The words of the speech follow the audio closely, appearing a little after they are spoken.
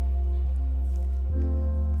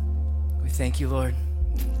thank you, Lord.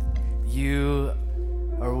 You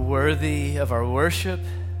are worthy of our worship.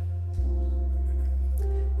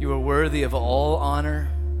 You are worthy of all honor,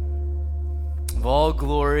 of all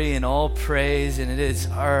glory and all praise. And it is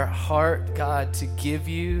our heart, God, to give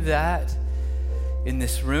you that in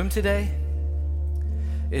this room today.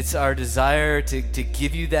 It's our desire to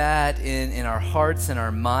give you that in our hearts and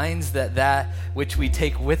our minds, that which we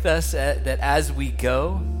take with us, that as we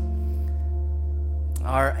go,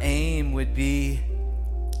 our aim would be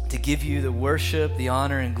to give you the worship, the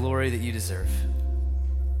honor, and glory that you deserve.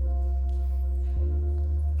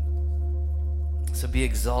 So be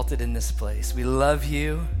exalted in this place. We love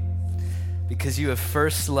you because you have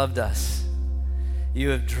first loved us. You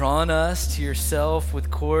have drawn us to yourself with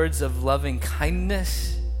cords of loving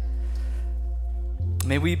kindness.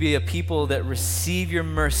 May we be a people that receive your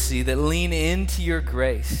mercy, that lean into your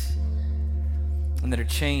grace, and that are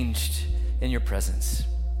changed in your presence.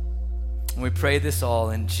 And we pray this all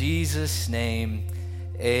in Jesus' name.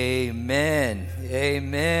 Amen.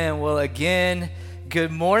 Amen. Well, again, good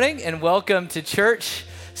morning and welcome to church.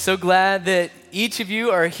 So glad that each of you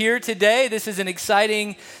are here today. This is an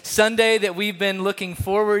exciting Sunday that we've been looking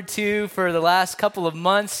forward to for the last couple of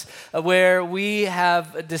months, where we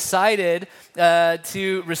have decided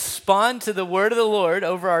to respond to the word of the Lord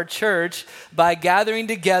over our church by gathering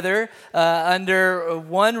together under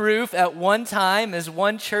one roof at one time as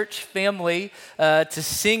one church family to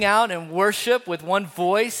sing out and worship with one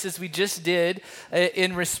voice, as we just did,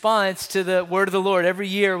 in response to the word of the Lord. Every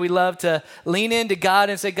year we love to lean into God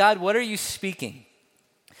and say, God, what are you speaking?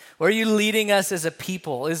 Where are you leading us as a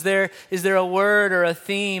people? Is there a word or a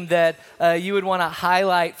theme that you would want to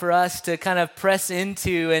highlight for us to kind of press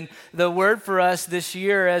into? And the word for us this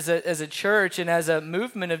year as a church and as a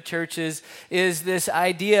movement of churches is this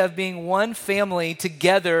idea of being one family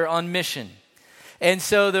together on mission. And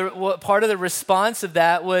so part of the response of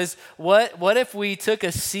that was, what if we took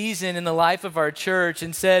a season in the life of our church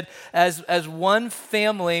and said, as one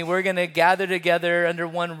family, we're going to gather together under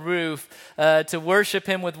one roof to worship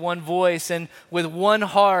him with one voice and with one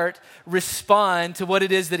heart respond to what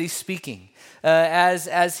it is that he's speaking.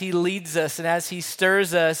 As he leads us and as he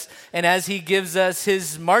stirs us and as he gives us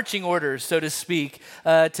his marching orders, so to speak,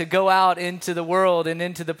 to go out into the world and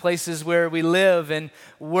into the places where we live and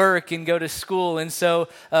work and go to school. And so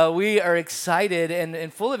we are excited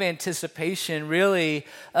and full of anticipation, really,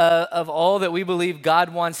 of all that we believe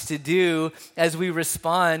God wants to do as we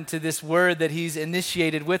respond to this word that he's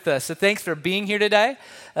initiated with us. So thanks for being here today.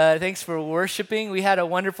 Thanks for worshiping. We had a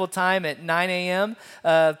wonderful time at 9 a.m.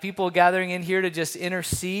 People gathering in here to just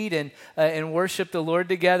intercede and worship the Lord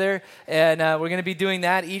together. And we're going to be doing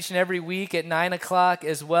that each and every week at 9 o'clock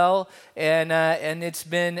as well. And it's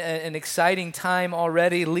been an exciting time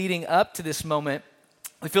already leading up to this moment.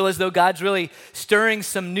 We feel as though God's really stirring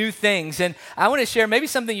some new things. And I want to share maybe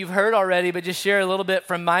something you've heard already, but just share a little bit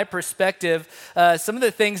from my perspective, some of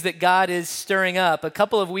the things that God is stirring up. A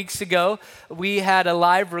couple of weeks ago, we had a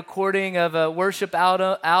live recording of a worship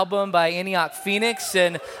album by Antioch Phoenix.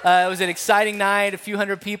 And it was an exciting night. A few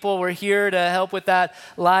hundred people were here to help with that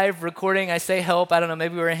live recording. I say help. I don't know.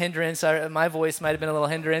 Maybe we were a hindrance. My voice might have been a little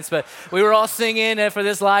hindrance. But we were all singing for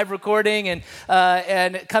this live recording.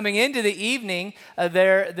 And coming into the evening,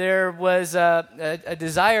 there was a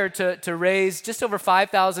desire to raise just over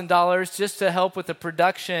 $5,000 just to help with the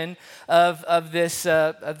production of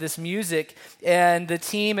this music. And the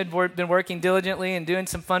team had been working diligently and doing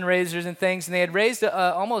some fundraisers and things, and they had raised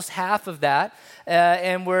almost half of that.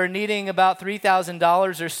 And we're needing about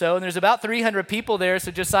 $3,000 or so. And there's about 300 people there.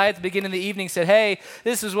 So Josiah at the beginning of the evening said, hey,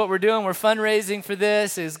 this is what we're doing. We're fundraising for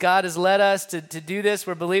this. As God has led us to do this,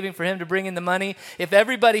 we're believing for him to bring in the money. If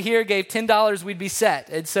everybody here gave $10, we'd be set.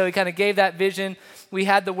 And so he kind of gave that vision. We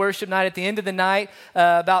had the worship night. At the end of the night,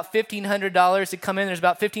 about $1,500 had come in. There's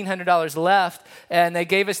about $1,500 left. And they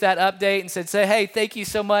gave us that update and said, hey, thank you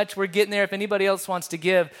so much. We're getting there if anybody else wants to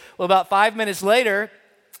give. Well, about 5 minutes later,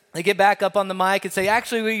 they get back up on the mic and say,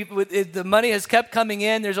 actually, the money has kept coming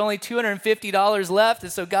in. There's only $250 left,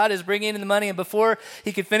 and so God is bringing in the money. And before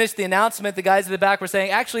he could finish the announcement, the guys in the back were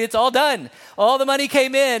saying, actually, it's all done. All the money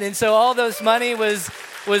came in, and so all this money was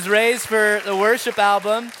raised for the worship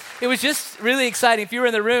album. It was just really exciting. If you were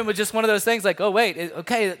in the room, it was just one of those things like, oh, wait,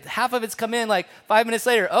 okay, half of it's come in like 5 minutes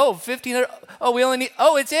later. Oh, 1,500. Oh, we only need,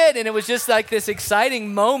 oh, it's it. And it was just like this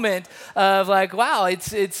exciting moment of like, wow,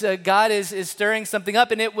 it's God is stirring something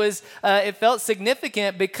up. And it felt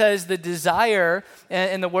significant because the desire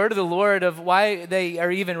and the word of the Lord of why they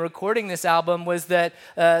are even recording this album was that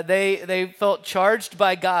they felt charged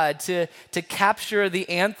by God to capture the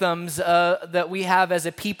anthems that we have as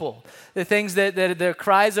a people, the things that the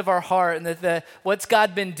cries of our heart, and that what's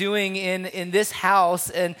God been doing in this house,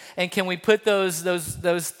 and can we put those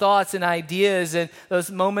thoughts and ideas and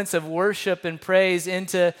those moments of worship and praise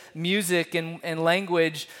into music and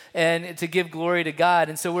language, and to give glory to God.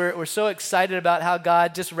 And so we're so excited about how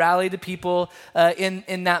God just rallied the people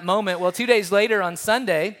in that moment. Well, 2 days later on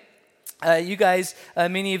Sunday, you guys,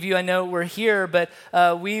 many of you I know were here, but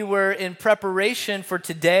we were in preparation for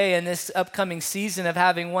today and this upcoming season of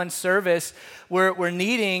having one service. We're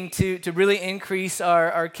needing to really increase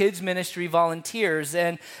our kids ministry volunteers.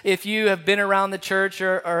 And if you have been around the church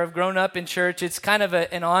or have grown up in church, it's kind of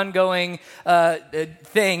an ongoing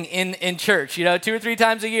thing in church. 2 or 3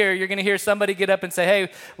 times a year, you're going to hear somebody get up and say,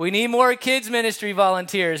 hey, we need more kids ministry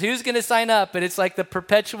volunteers. Who's going to sign up? And it's like the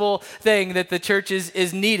perpetual thing that the church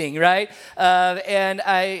is needing, right?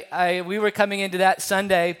 And we were coming into that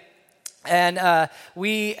Sunday, and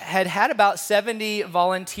we had about 70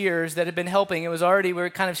 volunteers that had been helping. It was already,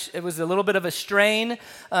 it was a little bit of a strain.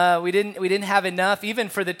 We didn't have enough even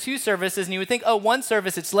for the 2 services. And you would think, oh, 1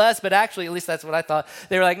 service it's less, but actually, at least that's what I thought.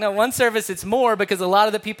 They were like, no, 1 service it's more, because a lot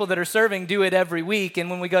of the people that are serving do it every week.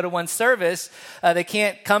 And when we go to 1 service, they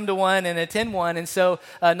can't come to 1 and attend 1. And so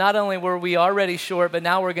not only were we already short, but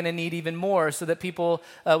now we're going to need even more, so that people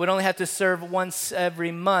would only have to serve once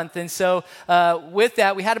every month. And so with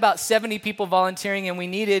that, we had about 70 people volunteering, and we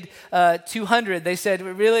needed 200. They said,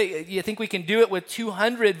 really, you think we can do it with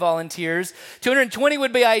 200 volunteers? 220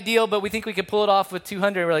 would be ideal, but we think we could pull it off with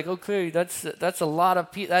 200. We're like, okay, that's a lot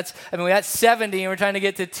of people. We got 70, and we're trying to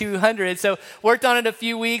get to 200. So worked on it a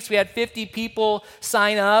few weeks. We had 50 people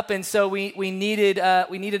sign up, and so we needed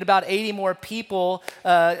about 80 more people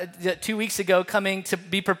 2 weeks ago coming to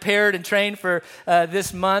be prepared and trained for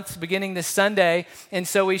this month, beginning this Sunday. And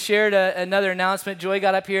so we shared another announcement. Joy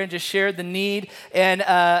got up here and just shared the need, and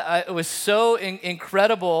it was so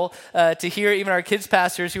incredible to hear even our kids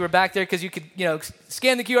pastors who were back there, because you could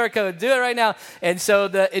scan the QR code, do it right now. And so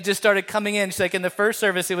it just started coming in. It's like in the first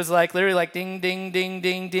service, it was like literally like ding, ding, ding,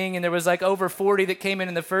 ding, ding. And there was like over 40 that came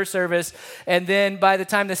in the first service. And then by the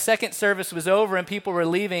time the second service was over and people were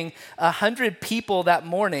leaving, 100 people that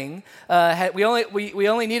morning, we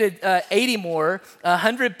only needed 80 more.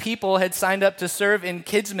 100 people had signed up to serve in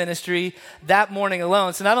kids ministry that morning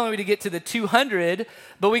alone. So not only did we get to the 200,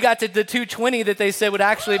 but we got to the 220 that they said would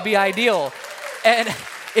actually be ideal. And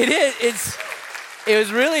it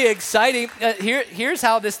was really exciting. Here's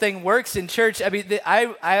how this thing works in church.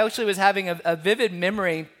 I actually was having a vivid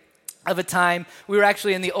memory of a time we were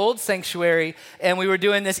actually in the old sanctuary, and we were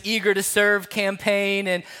doing this Eager to Serve campaign.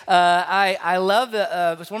 And I love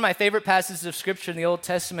it's one of my favorite passages of Scripture in the Old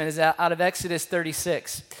Testament is out of Exodus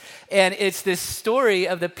 36. And it's this story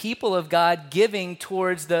of the people of God giving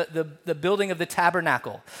towards the building of the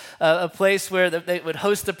tabernacle, a place where they would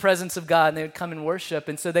host the presence of God, and they would come and worship.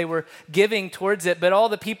 And so they were giving towards it. But all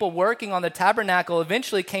the people working on the tabernacle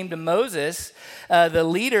eventually came to Moses, the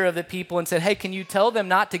leader of the people, and said, hey, can you tell them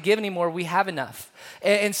not to give anymore? We have enough.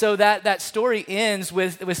 And so that story ends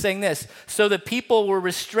with saying this: so the people were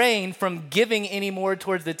restrained from giving any more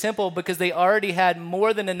towards the temple because they already had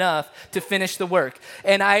more than enough to finish the work.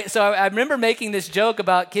 And I remember making this joke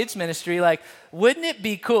about kids ministry, like, wouldn't it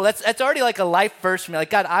be cool? That's already like a life verse for me.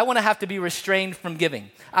 Like, God, I want to have to be restrained from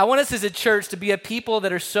giving. I want us as a church to be a people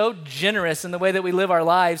that are so generous in the way that we live our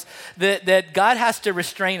lives that God has to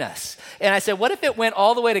restrain us. And I said, what if it went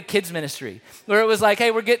all the way to kids ministry, where it was like,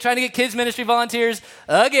 hey, we're trying to get kids ministry volunteers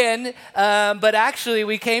again. But actually,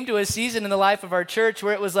 we came to a season in the life of our church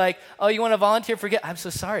where it was like, oh, you want to volunteer for I'm so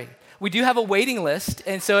sorry. We do have a waiting list,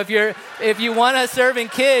 and so if you want to serve in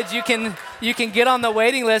kids, you can get on the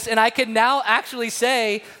waiting list. And I could now actually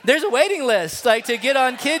say there's a waiting list, like, to get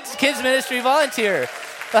on kids ministry volunteer.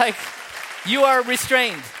 Like, you are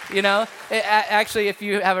restrained. Actually, if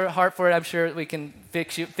you have a heart for it, I'm sure we can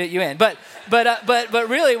fit you in. But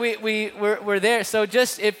really, we're there. So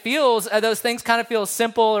just it feels those things kind of feel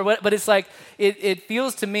simple or what, but it's like it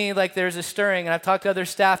feels to me like there's a stirring. And I've talked to other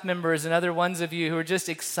staff members and other ones of you who are just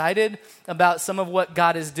excited about some of what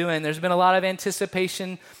God is doing. There's been a lot of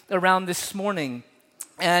anticipation around this morning.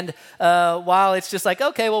 And while it's just like,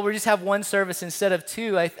 okay, well, we just have 1 service instead of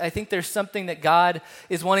 2, I think there's something that God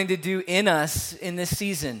is wanting to do in us in this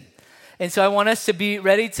season. And so I want us to be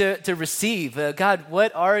ready to receive. God,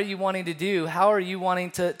 what are you wanting to do? How are you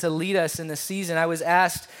wanting to lead us in this season? I was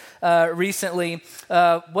asked recently,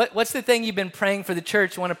 what's the thing you've been praying for the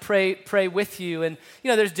church? I want to pray with you. And,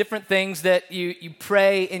 there's different things that you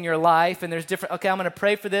pray in your life. And there's different, okay, I'm going to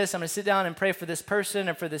pray for this. I'm going to sit down and pray for this person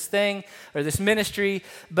or for this thing or this ministry.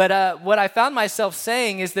 But what I found myself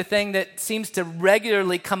saying is the thing that seems to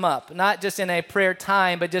regularly come up, not just in a prayer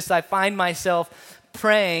time, but just I find myself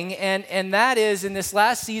praying, and that is in this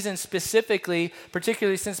last season specifically,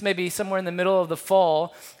 particularly since maybe somewhere in the middle of the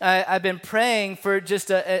fall, I've been praying for just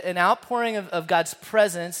an outpouring of God's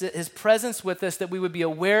presence, His presence with us, that we would be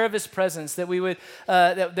aware of His presence, that we would,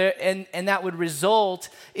 that would result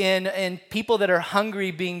in people that are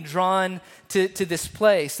hungry being drawn to this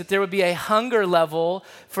place, that there would be a hunger level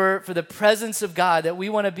for the presence of God, that we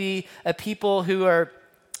want to be a people who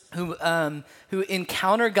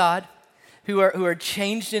encounter God, who are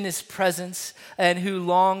changed in His presence, and who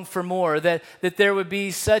long for more, that there would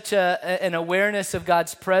be such an awareness of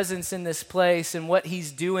God's presence in this place and what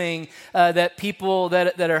He's doing, that people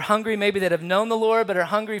that are hungry, maybe that have known the Lord but are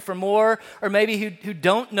hungry for more, or maybe who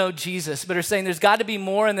don't know Jesus but are saying there's got to be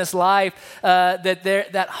more in this life,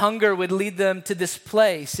 that hunger would lead them to this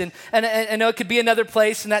place. And I know it could be another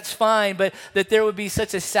place, and that's fine, but that there would be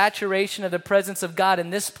such a saturation of the presence of God in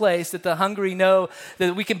this place that the hungry know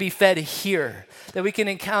that we can be fed here, that we can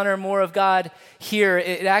encounter more of God here.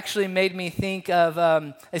 It actually made me think of,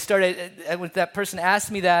 when that person asked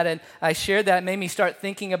me that and I shared that, it made me start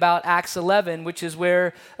thinking about Acts 11, which is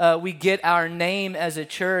where we get our name as a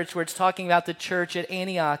church, where it's talking about the church at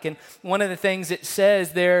Antioch. And one of the things it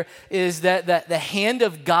says there is that the hand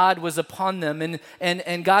of God was upon them,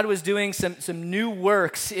 and God was doing some new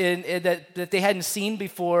works that they hadn't seen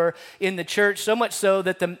before in the church, so much so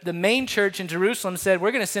that the main church in Jerusalem said,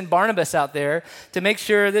 we're going to send Barnabas out there to make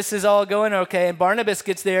sure this is all going okay. And Barnabas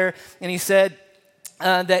gets there, and he said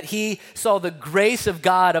that he saw the grace of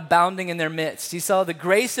God abounding in their midst. He saw the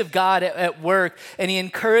grace of God at work, and he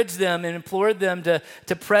encouraged them and implored them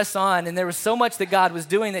to press on. And there was so much that God was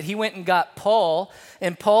doing that he went and got Paul,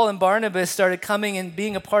 and Paul and Barnabas started coming and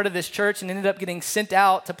being a part of this church and ended up getting sent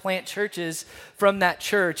out to plant churches from that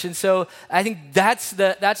church. And so I think that's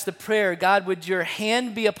the prayer. God, would your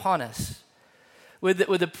hand be upon us? Would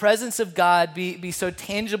the presence of God be so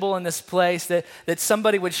tangible in this place that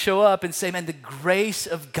somebody would show up and say, man, the grace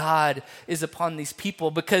of God is upon these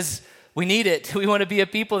people, because we need it. We want to be a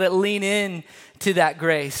people that lean in to that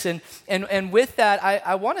grace. And with that,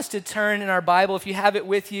 I want us to turn in our Bible, if you have it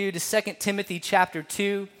with you, to 2 Timothy chapter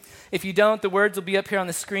 2. If you don't, the words will be up here on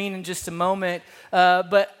the screen in just a moment.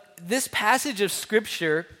 But this passage of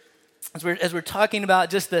Scripture, as we're talking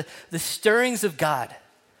about just the stirrings of God,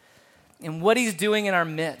 and what He's doing in our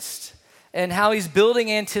midst, and how He's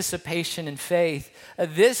building anticipation and faith.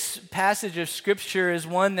 This passage of Scripture is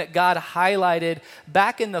one that God highlighted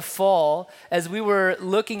back in the fall as we were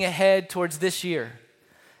looking ahead towards this year.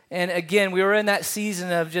 And again, we were in that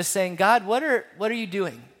season of just saying, God, what are you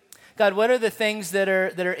doing? God, what are the things that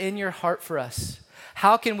are in your heart for us?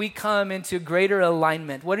 How can we come into greater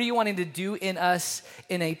alignment? What are you wanting to do in us,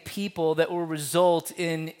 in a people that will result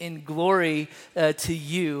in glory to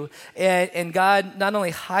you? And God not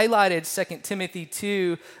only highlighted 2 Timothy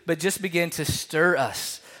 2, but just began to stir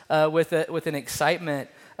us with an excitement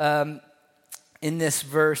in this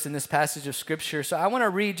verse, in this passage of Scripture. So I want to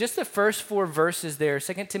read just the first 4 verses there,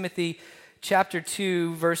 2 Timothy chapter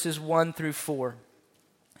 2, verses 1 through 4.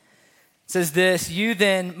 It says this, "You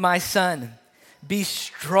then, my son, be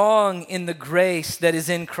strong in the grace that is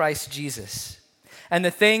in Christ Jesus. And the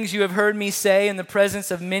things you have heard me say in the presence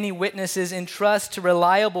of many witnesses, entrust to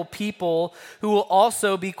reliable people who will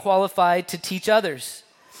also be qualified to teach others.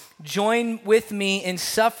 Join with me in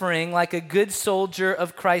suffering like a good soldier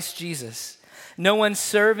of Christ Jesus. No one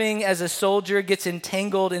serving as a soldier gets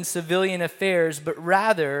entangled in civilian affairs, but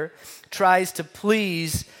rather tries to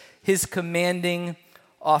please his commanding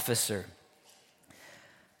officer."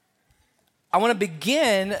 I want to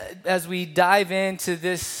begin, as we dive into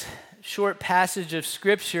this short passage of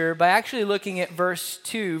Scripture, by actually looking at verse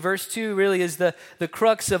 2. Verse 2 really is the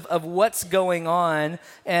crux of what's going on,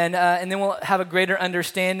 and then we'll have a greater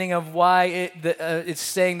understanding of why it's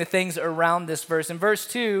saying the things around this verse. In verse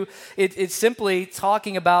 2, it's simply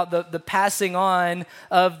talking about the passing on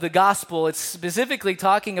of the gospel. It's specifically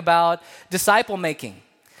talking about disciple making.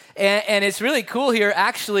 And it's really cool here.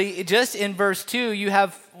 Actually, just in verse 2, you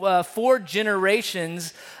have 4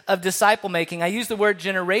 generations of disciple making. I use the word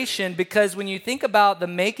generation because when you think about the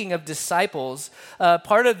making of disciples,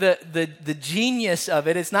 part of the genius of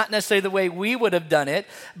it, it's not necessarily the way we would have done it,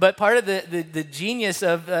 but part of the genius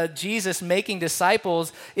of Jesus making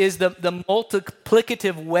disciples is the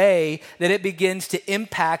multiplicative way that it begins to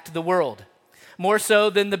impact the world. More so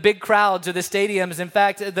than the big crowds or the stadiums. In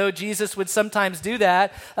fact, though Jesus would sometimes do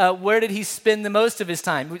that, where did he spend the most of his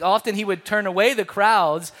time? Often he would turn away the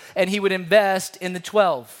crowds and he would invest in the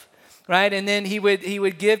 12. right? And then he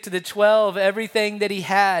would give to the 12 everything that he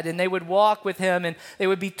had, and they would walk with him, and they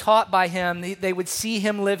would be taught by him. They would see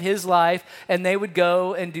him live his life, and they would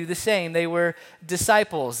go and do the same. They were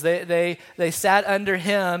disciples. They sat under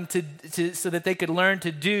him so that they could learn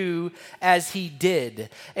to do as he did.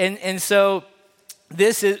 And so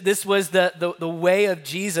this was the way of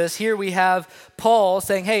Jesus. Here we have Paul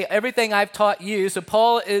saying, hey, everything I've taught you. So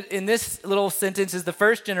Paul, in this little sentence, is the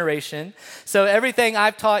first generation. So everything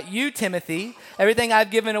I've taught you, Timothy, everything I've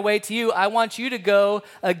given away to you, I want you to go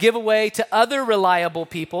give away to other reliable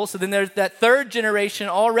people. So then there's that third generation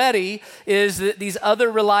already is these other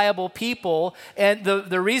reliable people. And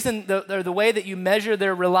the reason, the way that you measure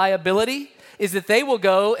their reliability is that they will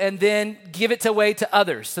go and then give it away to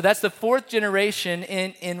others. So that's the fourth generation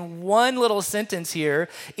in one little sentence here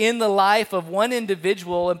in the life of one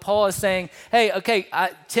individual. And Paul is saying, hey, okay,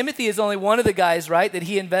 Timothy is only one of the guys, right, that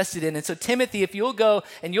he invested in. And so Timothy, if you'll go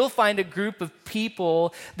and you'll find a group of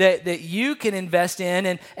people that you can invest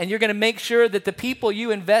in, and you're going to make sure that the people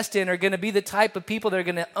you invest in are going to be the type of people that are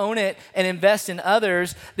going to own it and invest in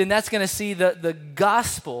others, then that's going to see the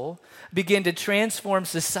gospel begin to transform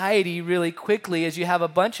society really quickly as you have a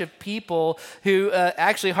bunch of people who,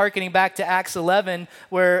 actually hearkening back to Acts 11,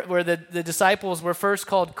 where the disciples were first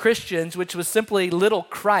called Christians, which was simply little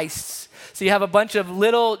Christs. So you have a bunch of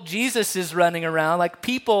little Jesuses running around, like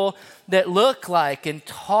people that look like and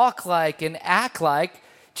talk like and act like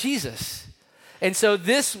Jesus. And so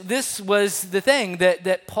this was the thing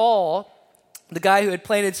that Paul, the guy who had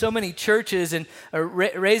planted so many churches and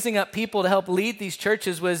raising up people to help lead these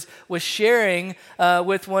churches, was sharing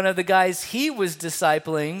with one of the guys he was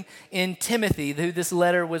discipling in Timothy, who this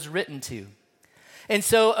letter was written to. And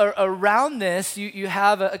so around this, you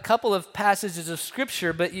have a couple of passages of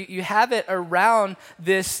Scripture, but you have it around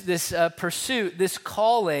this pursuit, this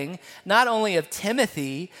calling, not only of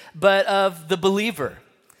Timothy, but of the believer,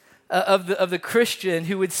 of the Christian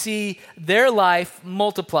who would see their life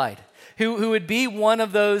multiplied. Who would be one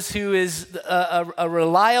of those who is a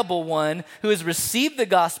reliable one, who has received the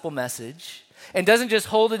gospel message and doesn't just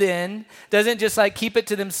hold it in, doesn't just like keep it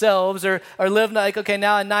to themselves or live like, okay,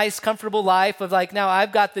 now a nice, comfortable life of like, now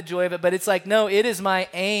I've got the joy of it. But it's like, no, it is my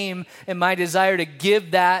aim and my desire to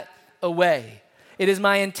give that away. It is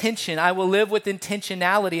my intention. I will live with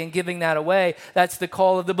intentionality in giving that away. That's the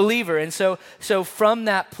call of the believer. And so from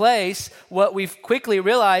that place, what we've quickly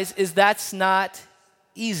realized is that's not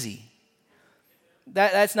easy.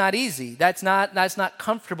 That's not easy. That's not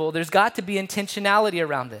comfortable. There's got to be intentionality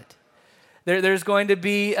around it. There's going to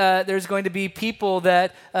be people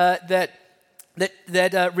that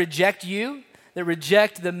reject you, that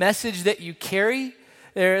reject the message that you carry.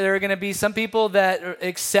 There are going to be some people that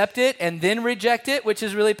accept it and then reject it, which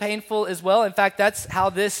is really painful as well. In fact, that's how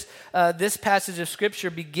this passage of Scripture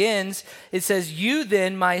begins. It says, "You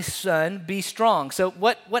then, my son, be strong." So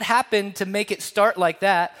what happened to make it start like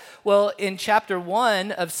that? Well, in chapter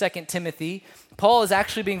 1 of 2 Timothy, Paul is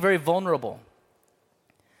actually being very vulnerable.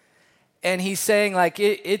 And he's saying, like,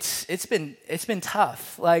 it's been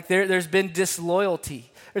tough. Like, there's been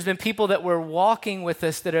disloyalty. There's been people that were walking with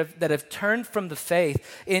us that have turned from the faith.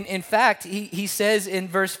 In fact, he says in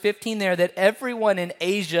verse 15 there that everyone in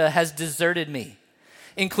Asia has deserted me,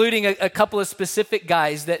 including a couple of specific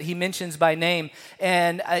guys that he mentions by name.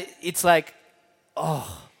 And it's like,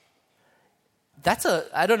 oh,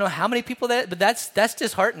 I don't know how many people but that's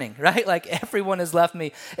disheartening, right? Like, everyone has left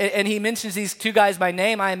me. And he mentions these two guys by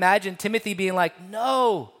name. I imagine Timothy being like,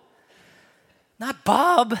 no, not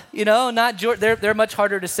Bob, not George. They're much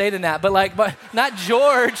harder to say than that, but not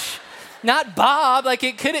George, not Bob. Like,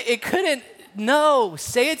 it couldn't. No,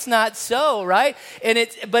 say it's not so, right? And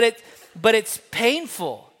but it's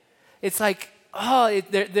painful. It's like,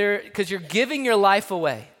 because you're giving your life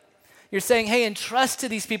away. You're saying, hey, entrust to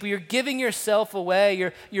these people. You're giving yourself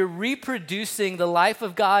away. You're reproducing the life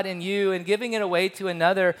of God in you and giving it away to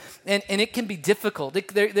another. And it can be difficult.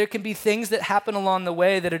 There can be things that happen along the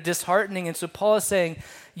way that are disheartening. And so Paul is saying,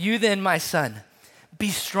 you then, my son, be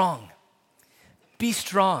strong. Be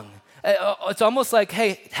strong. It's almost like,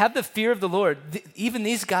 hey, have the fear of the Lord. Even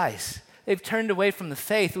these guys, they've turned away from the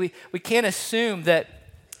faith. We can't assume that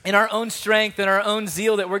in our own strength and our own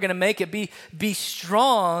zeal that we're going to make it. Be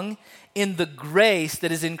strong in the grace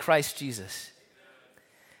that is in Christ Jesus.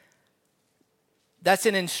 That's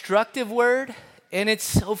an instructive word, and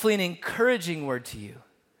it's hopefully an encouraging word to you.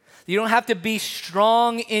 You don't have to be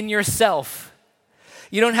strong in yourself.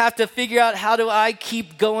 You don't have to figure out, how do I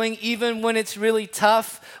keep going even when it's really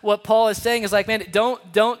tough? What Paul is saying is like, man, don't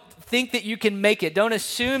think that you can make it. Don't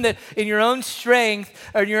assume that in your own strength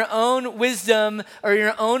or in your own wisdom or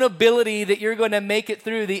your own ability that you're going to make it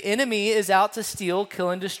through. The enemy is out to steal, kill,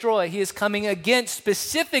 and destroy. He is coming against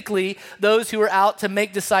specifically those who are out to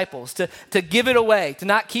make disciples, to give it away, to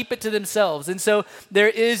not keep it to themselves. And so there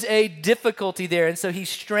is a difficulty there. And so he's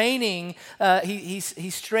straining,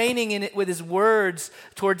 he's straining in it with his words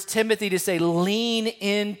towards Timothy to say, lean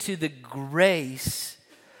into the grace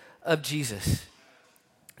of Jesus.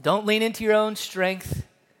 Don't lean into your own strength.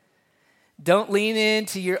 Don't lean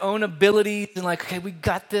into your own abilities and like, okay, we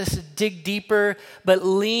got this, dig deeper, but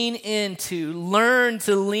learn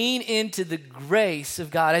to lean into the grace of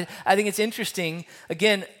God. I think it's interesting,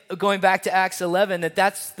 again, going back to Acts 11,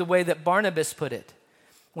 that's the way that Barnabas put it.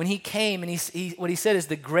 When he came and what he said is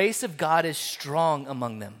the grace of God is strong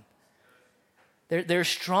among them. They're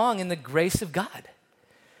strong in the grace of God.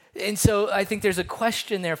 And so I think there's a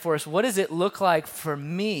question there for us. What does it look like for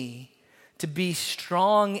me to be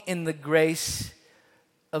strong in the grace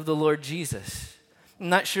of the Lord Jesus? I'm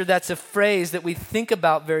not sure that's a phrase that we think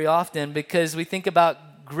about very often because we think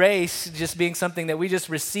about grace just being something that we just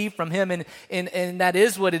receive from him and that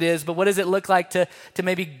is what it is. But what does it look like to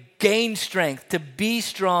maybe gain strength, to be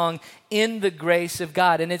strong in the grace of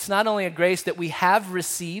God? And it's not only a grace that we have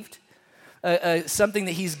received, something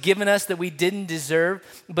that he's given us that we didn't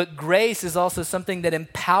deserve, but grace is also something that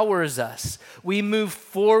empowers us. We move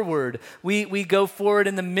forward. We go forward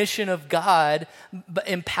in the mission of God,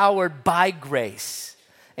 empowered by grace.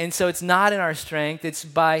 And so it's not in our strength, it's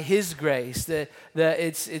by his grace.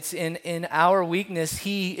 It's in our weakness,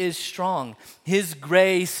 he is strong. His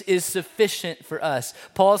grace is sufficient for us.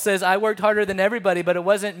 Paul says, I worked harder than everybody, but it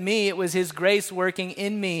wasn't me, it was his grace working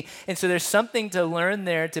in me. And so there's something to learn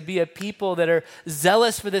there, to be a people that are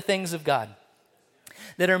zealous for the things of God,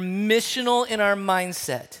 that are missional in our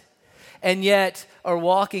mindset, and yet are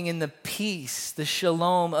walking in the peace, the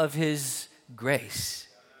shalom of his grace.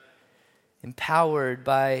 Empowered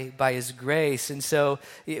by his grace. And so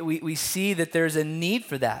we see that there's a need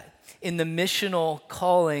for that in the missional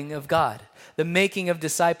calling of God, the making of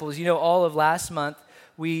disciples. You know, all of last month,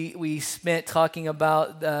 we spent talking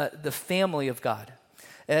about the family of God.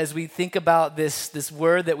 As we think about this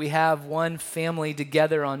word that we have, one family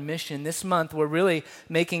together on mission, this month we're really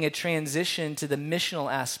making a transition to the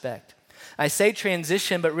missional aspect. I say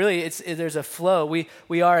transition, but really there's a flow.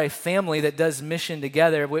 We are a family that does mission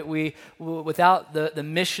together. We without the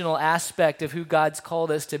missional aspect of who God's called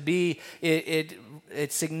us to be,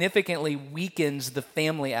 it significantly weakens the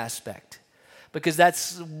family aspect. Because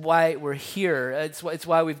that's why we're here. It's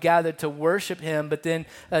why we've gathered to worship him, but then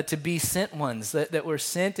to be sent ones, that we're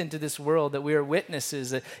sent into this world, that we are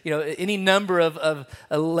witnesses. Any number of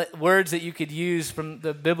words that you could use from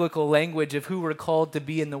the biblical language of who we're called to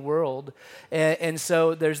be in the world. And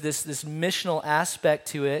so there's this missional aspect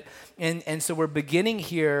to it. And so we're beginning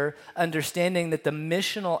here understanding that the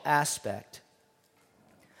missional aspect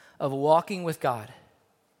of walking with God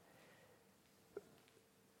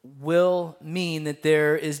will mean that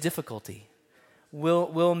there is difficulty,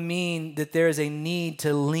 will mean that there is a need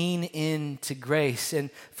to lean into grace, and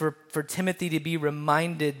for Timothy to be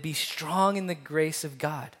reminded, be strong in the grace of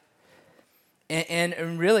God.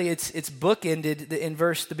 And really, it's bookended in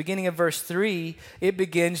the beginning of verse 3. It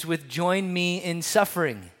begins with, join me in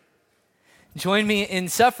suffering. Join me in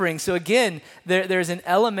suffering. So again, there's an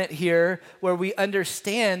element here where we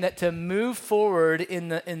understand that to move forward in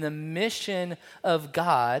the mission of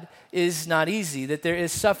God is not easy, that there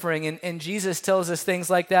is suffering. And Jesus tells us things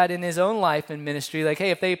like that in his own life and ministry. Like,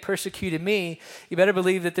 hey, if they persecuted me, you better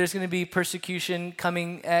believe that there's going to be persecution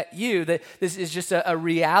coming at you. That this is just a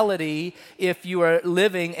reality if you are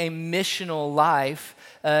living a missional life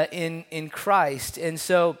in Christ. And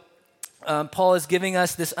so Paul is giving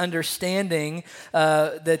us this understanding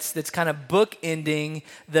that's kind of bookending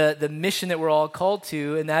the mission that we're all called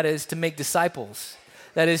to, and that is to make disciples.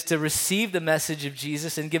 That is to receive the message of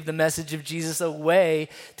Jesus and give the message of Jesus away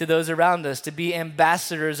to those around us, to be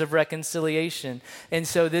ambassadors of reconciliation. And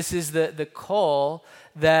so this is the call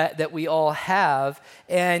that we all have.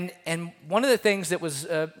 And one of the things that was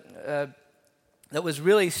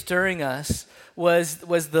really stirring us was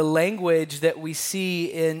the language that we see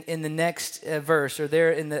in the next verse, or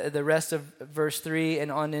there in the rest of verse 3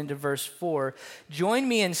 and on into verse 4. Join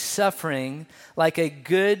me in suffering like a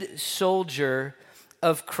good soldier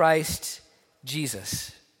of Christ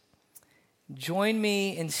Jesus. Join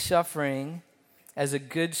me in suffering as a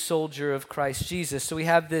good soldier of Christ Jesus. So we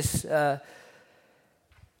have this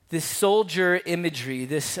soldier imagery,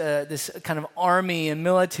 this kind of army and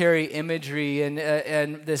military imagery,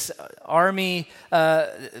 and this army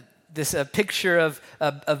this picture of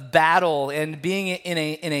battle and being in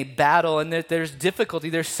a battle, and that there's difficulty,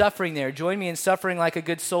 there's suffering there. Join me in suffering like a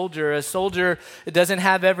good soldier. A soldier doesn't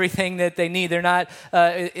have everything that they need. They're not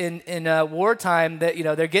in wartime that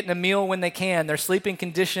they're getting a meal when they can. Their sleeping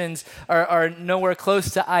conditions are nowhere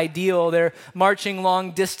close to ideal. They're marching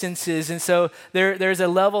long distances, and so there's a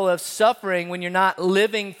level of suffering when you're not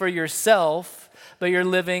living for yourself, but you're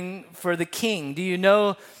living for the King. Do you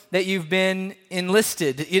know that you've been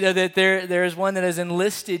enlisted? That there's one that has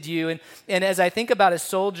enlisted you. And as I think about a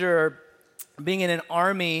soldier or being in an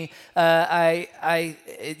army, in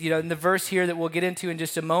the verse here that we'll get into in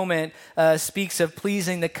just a moment, speaks of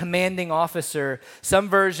pleasing the commanding officer. Some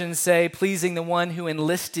versions say pleasing the one who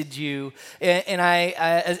enlisted you. And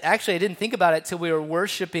I didn't think about it till we were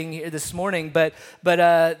worshiping here this morning, but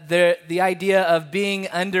the idea of being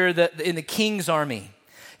in the King's army.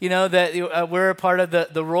 That we're a part of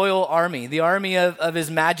the royal army, the army of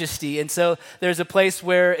His Majesty. And so there's a place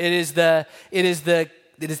where it is the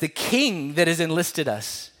King that has enlisted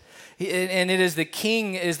us. And it is the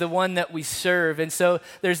King is the one that we serve. And so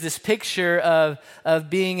there's this picture of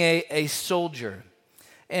being a soldier.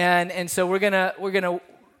 And so we're gonna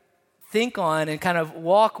think on and kind of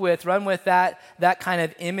run with that kind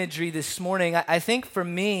of imagery this morning. I think for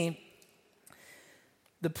me,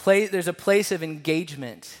 there's a place of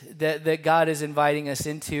engagement that God is inviting us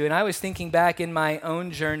into. And I was thinking back in my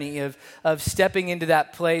own journey of stepping into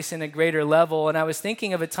that place in a greater level. And I was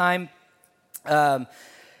thinking of a time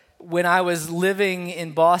when I was living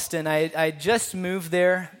in Boston. I just moved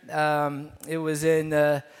there. It was in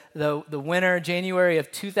the winter, January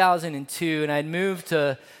of 2002. And I'd moved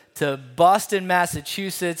to Boston,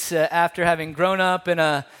 Massachusetts after having grown up in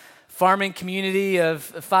a farming community of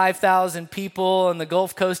 5,000 people on the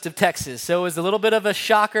Gulf Coast of Texas. So it was a little bit of a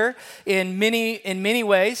shocker in many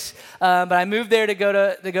ways. But I moved there to go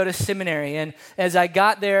to seminary, and as I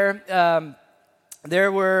got there,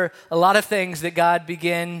 there were a lot of things that God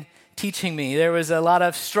began teaching me. There was a lot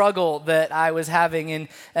of struggle that I was having, and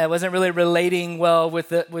I wasn't really relating well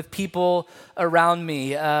with people around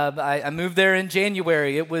me. I moved there in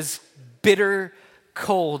January. It was bitter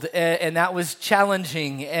cold, and that was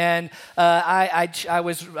challenging, and I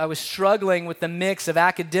was struggling with the mix of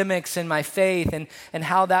academics and my faith, and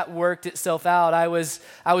how that worked itself out. I was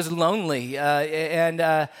lonely, and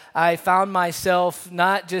I found myself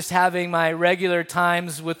not just having my regular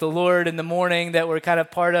times with the Lord in the morning that were kind of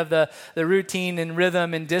part of the routine and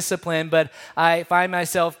rhythm and discipline, but I find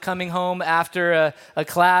myself coming home after a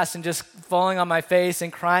class and just falling on my face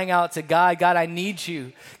and crying out to God. God, I need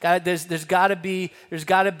you. God, there's got to be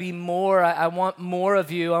more. I want more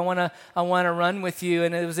of you. I want to run with you.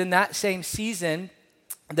 And it was in that same season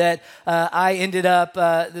that I ended up,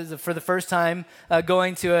 for the first time,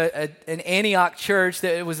 going to an Antioch church.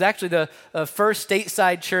 That it was actually the first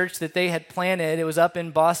stateside church that they had planted. It was up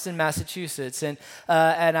in Boston, Massachusetts. And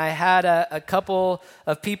I had a couple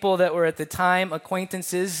of people that were at the time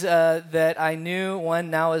acquaintances that I knew. One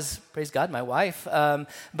now is, praise God, my wife.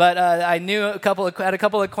 But I knew had a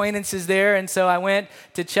couple acquaintances there. And so I went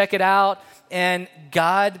to check it out. And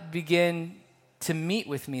God began to meet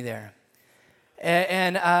with me there.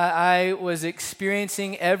 And I was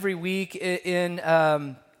experiencing every week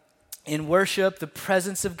in worship the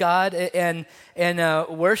presence of God, and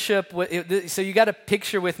worship. So you got to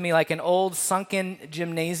picture with me like an old sunken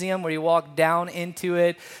gymnasium where you walk down into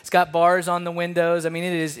it. It's got bars on the windows. I mean,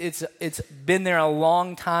 it's been there a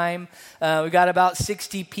long time. We got about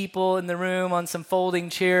 60 people in the room on some folding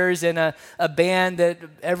chairs, and a band that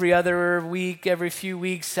every other week, every few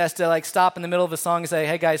weeks has to like stop in the middle of a song and say,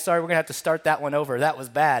 "Hey guys, sorry, we're gonna have to start that one over. That was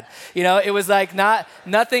bad." It was like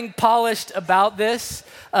nothing polished about this.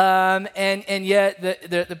 And yet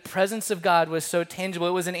the presence of God was so tangible.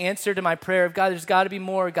 It was an answer to my prayer of, God, there's got to be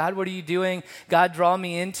more. God, what are you doing? God, draw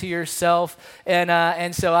me into yourself.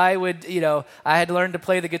 And so I would, I had learned to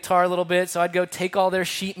play the guitar a little bit, so I'd go take all their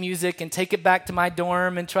sheet music and take it back to my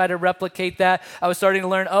dorm and try to replicate that. I was starting to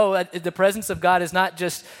learn, the presence of God is not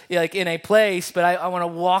just like in a place, but I want to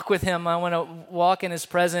walk with Him. I want to walk in His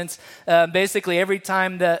presence. Basically, every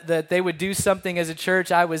time that they would do something as a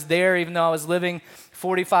church, I was there, even though I was living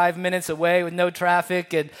 45 minutes away with no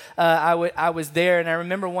traffic, and I was there. And I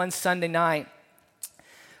remember one Sunday night,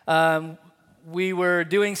 we were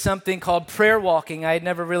doing something called prayer walking. I had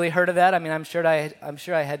never really heard of that. I mean, I'm sure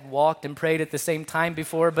I had walked and prayed at the same time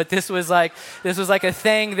before, but this was like a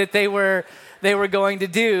thing that they were they were going to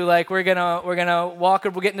do. Like we're gonna walk,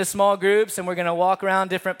 we'll get into small groups, and we're gonna walk around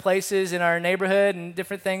different places in our neighborhood and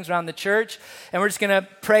different things around the church, and we're just gonna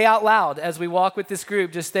pray out loud as we walk with this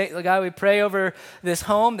group. Just think, God, we pray over this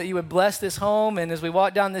home, that you would bless this home, and as we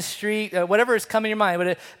walk down this street, whatever is coming to your mind, would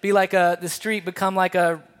it be like the street become like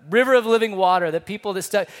a river of living water, that people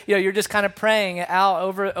that you're just kind of praying out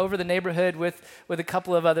over the neighborhood with a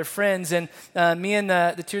couple of other friends. And me and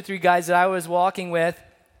the 2 or 3 guys that I was walking with,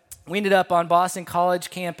 we ended up on Boston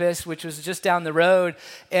College campus, which was just down the road,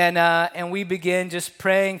 and we began just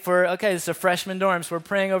praying for, okay, this is a freshman dorm, so we're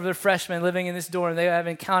praying over the freshmen living in this dorm. They have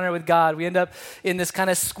an encounter with God. We end up in this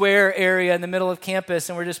kind of square area in the middle of campus,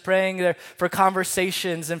 and we're just praying there for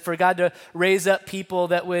conversations and for God to raise up people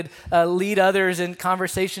that would lead others in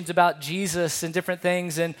conversations about Jesus and different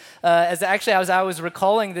things. And as I was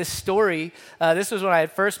recalling this story, this was when I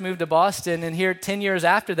had first moved to Boston, and here 10 years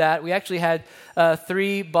after that, we actually had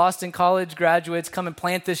 3 Boston College graduates come and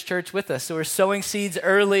plant this church with us. So we're sowing seeds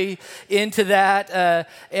early into that.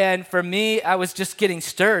 And for me, I was just getting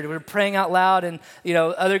stirred. We were praying out loud, and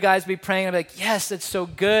other guys would be praying. I'm like, yes, that's so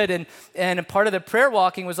good. And a part of the prayer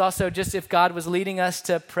walking was also just if God was leading us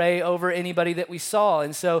to pray over anybody that we saw.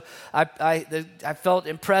 And so I felt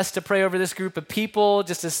impressed to pray over this group of people.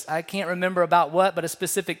 I can't remember about what, but a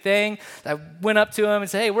specific thing. I went up to them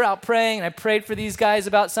and said, hey, we're out praying. And I prayed for these guys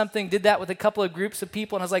about something. Did that with a couple of groups of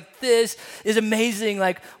people, and I was like, this is amazing,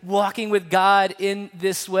 like walking with God in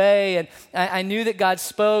this way. And I knew that God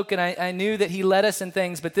spoke, and I knew that he led us in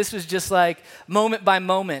things, but this was just like moment by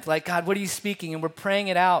moment, like, God, what are you speaking? And we're praying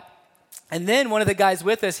it out. And then one of the guys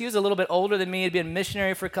with us, he was a little bit older than me. He'd been a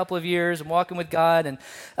missionary for a couple of years and walking with God. And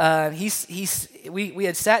we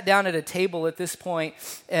had sat down at a table at this point,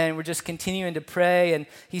 and we're just continuing to pray. And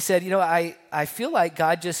he said, I feel like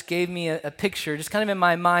God just gave me a picture, just kind of in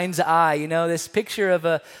my mind's eye, this picture of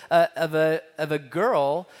a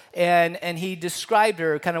girl, and he described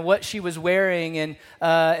her, kind of what she was wearing, and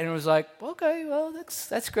it was like, okay, well,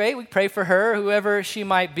 that's great. We pray for her, whoever she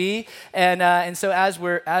might be, and so as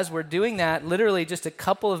we're doing that, literally just a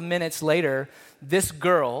couple of minutes later, this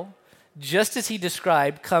girl, just as he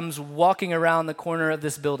described, comes walking around the corner of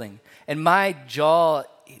this building, and my jaw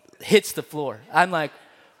hits the floor. I'm like,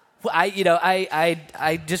 I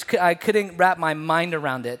couldn't wrap my mind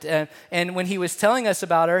around it. And when he was telling us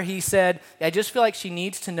about her, he said, I just feel like she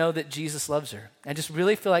needs to know that Jesus loves her. I just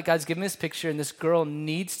really feel like God's given this picture, and this girl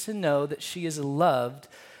needs to know that she is loved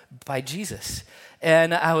by Jesus.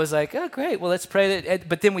 And I was like, oh, great. Well, let's pray that.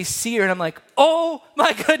 But then we see her, and I'm like, oh,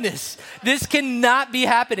 my goodness, this cannot be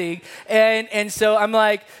happening. And so I'm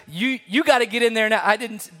like, you got to get in there now. I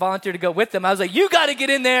didn't volunteer to go with them. I was like, you got to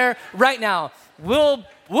get in there right now. We'll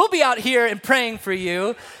be out here and praying for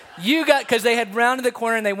you. Because they had rounded the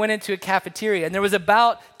corner and they went into a cafeteria, and there was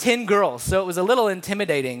about 10 girls, so it was a little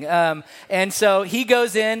intimidating. And so he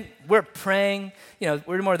goes in, we're praying,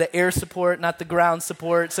 we're more the air support, not the ground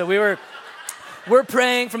support. So we're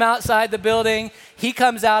praying from outside the building. He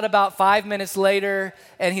comes out about 5 minutes later,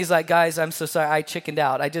 and he's like, guys, I'm so sorry, I chickened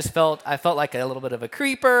out. I felt like a little bit of a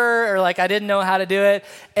creeper, or like I didn't know how to do it.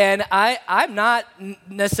 And I'm not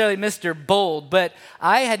necessarily Mr. Bold, but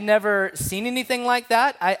I had never seen anything like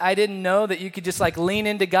that. I didn't know that you could just like lean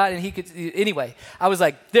into God, and he could, anyway. I was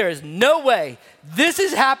like, there is no way this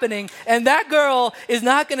is happening, and that girl is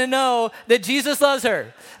not going to know that Jesus loves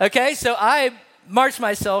her. Okay, so I marched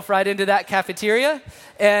myself right into that cafeteria,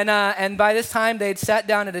 and by this time they'd sat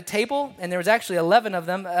down at a table, and there was actually 11 of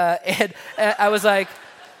them, and I was like,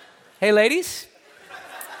 hey ladies,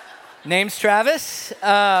 name's Travis,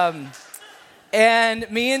 and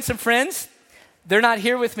me and some friends, they're not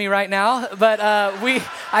here with me right now, but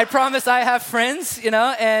I promise I have friends,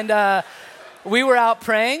 and we were out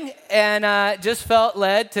praying, and just felt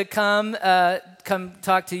led to come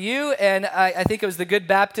talk to you, and I think it was the good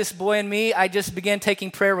Baptist boy in me. I just began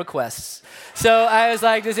taking prayer requests. So I was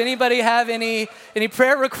like, does anybody have any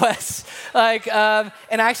prayer requests? And I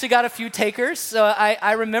actually got a few takers, so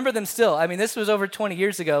I remember them still. I mean, this was over 20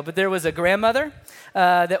 years ago, but there was a grandmother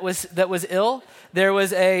that was ill. There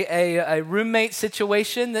was a roommate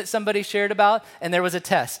situation that somebody shared about, and there was a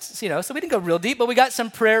test. So we didn't go real deep, but we got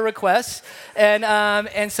some prayer requests,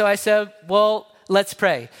 and so I said, well, let's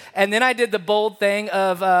pray. And then I did the bold thing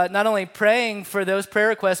of not only praying for those prayer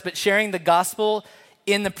requests, but sharing the gospel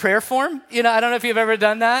in the prayer form. I don't know if you've ever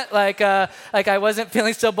done that. Like I wasn't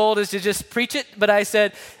feeling so bold as to just preach it, but I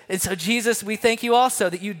said, and so Jesus, we thank you also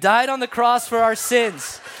that you died on the cross for our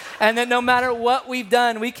sins. And that no matter what we've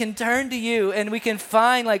done, we can turn to you and we can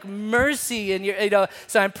find like mercy in your,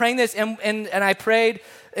 so I'm praying this and I prayed,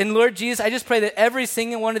 and Lord Jesus, I just pray that every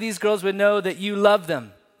single one of these girls would know that you love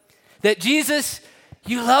them. that Jesus,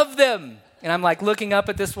 you love them. And I'm like looking up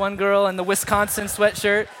at this one girl in the Wisconsin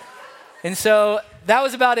sweatshirt. And so that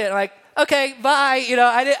was about it. I'm like, okay, bye.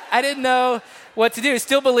 I didn't know what to do.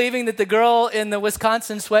 Still believing that the girl in the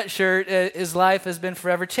Wisconsin sweatshirt, his life has been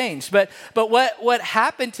forever changed. But what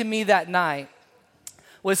happened to me that night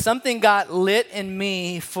was something got lit in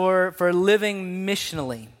me for living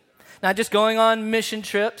missionally. Not just going on mission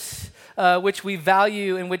trips, which we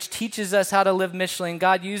value and which teaches us how to live missionally, and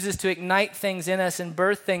God uses to ignite things in us and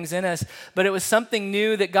birth things in us. But it was something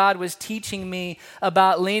new that God was teaching me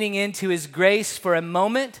about leaning into his grace for a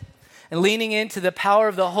moment and leaning into the power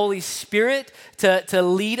of the Holy Spirit to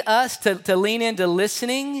lead us, to lean into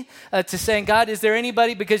listening, to saying, God, is there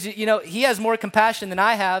anybody? Because, he has more compassion than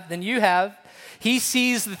I have, than you have. He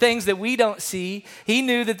sees the things that we don't see. He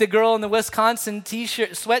knew that the girl in the Wisconsin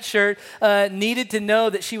sweatshirt needed to know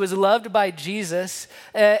that she was loved by Jesus.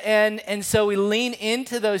 And so we lean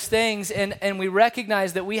into those things and we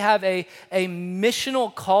recognize that we have a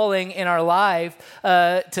missional calling in our life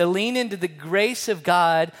to lean into the grace of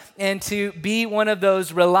God and to be one of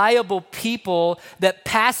those reliable people that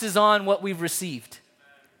passes on what we've received.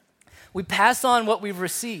 We pass on what we've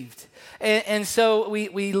received. And so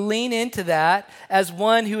we lean into that as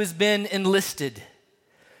one who has been enlisted.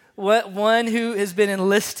 One who has been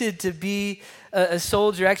enlisted to be a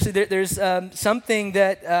soldier. Actually, there's something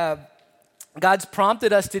that God's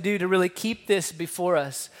prompted us to do to really keep this before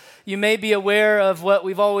us. You may be aware of what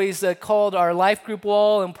we've always called our life group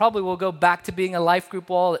wall, and probably will go back to being a life group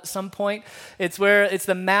wall at some point. It's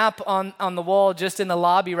the map on the wall just in the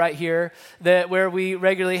lobby right here, where we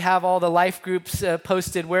regularly have all the life groups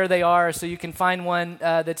posted where they are, so you can find one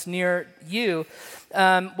that's near you.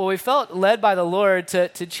 Well, we felt led by the Lord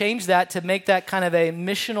to change that, to make that kind of a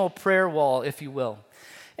missional prayer wall, if you will.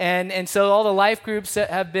 And so all the life groups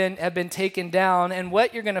that have been taken down, and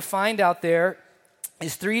what you're going to find out there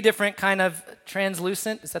is 3 different kind of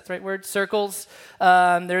translucent, is that the right word? Circles.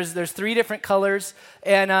 There's 3 different colors,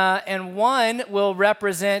 and one will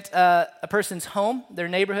represent a person's home, their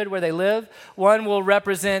neighborhood where they live. One will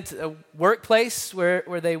represent a workplace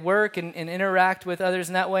where they work and interact with others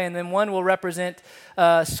in that way, and then one will represent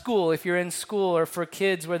school, if you're in school, or for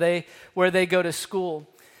kids where they go to school.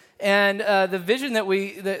 And the vision that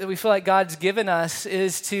we feel like God's given us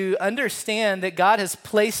is to understand that God has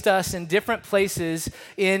placed us in different places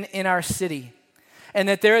in our city, and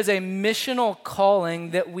that there is a missional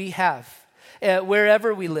calling that we have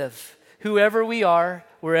wherever we live, whoever we are,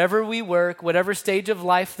 wherever we work, whatever stage of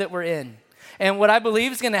life that we're in. And what I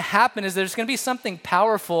believe is going to happen is there's going to be something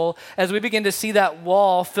powerful as we begin to see that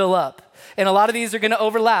wall fill up. And a lot of these are going to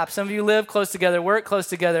overlap. Some of you live close together, work close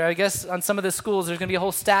together. I guess on some of the schools, there's going to be a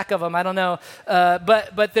whole stack of them. I don't know.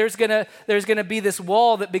 But there's going to be this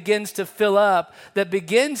wall that begins to fill up, that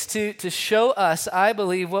begins to show us, I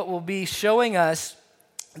believe, what will be showing us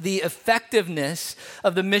the effectiveness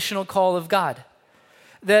of the missional call of God.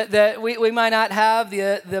 That we might not have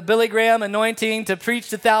the Billy Graham anointing to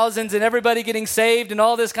preach to thousands and everybody getting saved and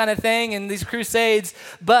all this kind of thing and these crusades,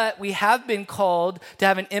 but we have been called to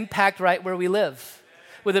have an impact right where we live,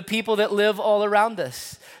 with the people that live all around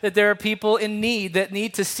us. That there are people in need that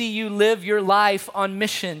need to see you live your life on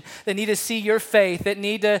mission, that need to see your faith, that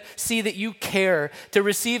need to see that you care, to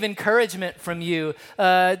receive encouragement from you.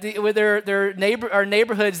 There are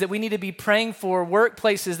neighborhoods that we need to be praying for,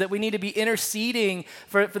 workplaces that we need to be interceding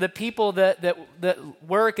for the people that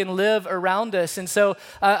work and live around us. And so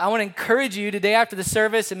I want to encourage you today after the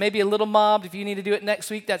service, and maybe a little mobbed. If you need to do it next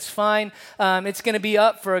week, that's fine. It's going to be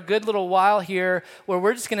up for a good little while here, where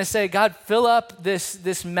we're just going to say, God, fill up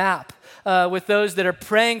this map with those that are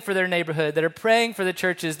praying for their neighborhood, that are praying for the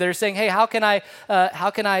churches, that are saying, hey, how can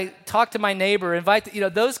I talk to my neighbor, invite,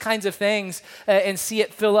 those kinds of things, and see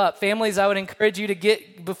it fill up. Families, I would encourage you to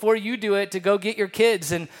get, before you do it, to go get your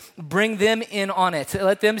kids and bring them in on it.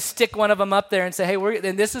 Let them stick one of them up there and say,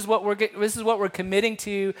 hey, this is what we're committing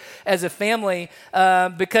to as a family,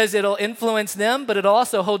 because it'll influence them, but it'll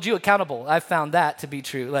also hold you accountable. I've found that to be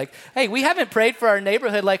true. Like, hey, we haven't prayed for our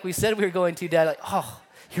neighborhood like we said we were going to, Dad. Like, oh,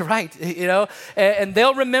 you're right, and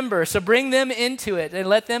they'll remember. So bring them into it and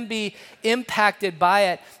let them be impacted by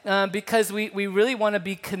it, because we really want to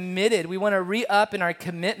be committed. We want to re-up in our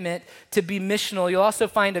commitment to be missional. You'll also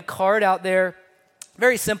find a card out there.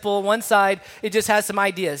 Very simple. One side, it just has some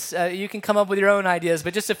ideas. You can come up with your own ideas,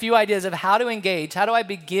 but just a few ideas of how to engage. How do I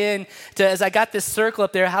begin to, as I got this circle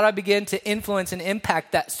up there, how do I begin to influence and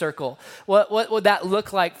impact that circle? What would that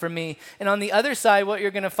look like for me? And on the other side, what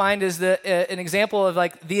you're going to find is an example of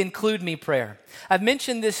like the include me prayer. I've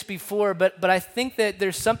mentioned this before, but I think that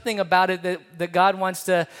there's something about it that God wants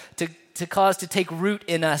to cause to take root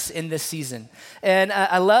in us in this season. And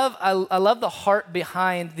I love the heart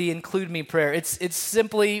behind the include me prayer. It's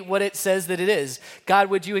simply what it says that it is. God,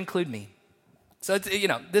 would you include me? So it's,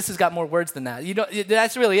 this has got more words than that.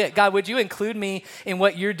 That's really it. God, would you include me in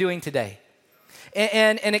what you're doing today?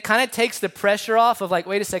 And it kind of takes the pressure off of like,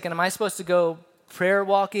 wait a second, am I supposed to go prayer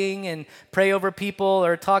walking and pray over people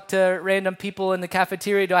or talk to random people in the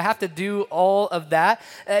cafeteria? Do I have to do all of that?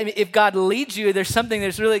 I mean, if God leads you, there's something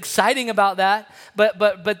that's really exciting about that,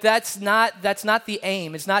 but that's not the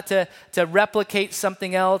aim. It's not to replicate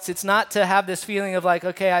something else. It's not to have this feeling of like,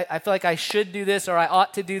 okay, I feel like I should do this or I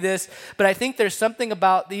ought to do this. But I think there's something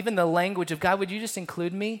about even the language of God, would you just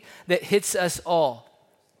include me, that hits us all.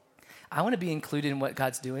 I want to be included in what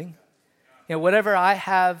God's doing. Whatever I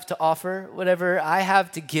have to offer, whatever I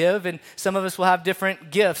have to give, and some of us will have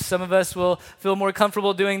different gifts. Some of us will feel more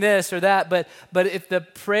comfortable doing this or that. But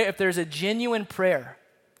if there's a genuine prayer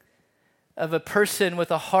of a person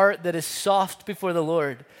with a heart that is soft before the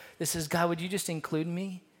Lord, that says, God, would you just include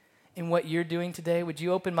me in what you're doing today? Would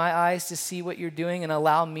you open my eyes to see what you're doing and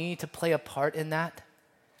allow me to play a part in that?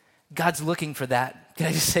 God's looking for that. Can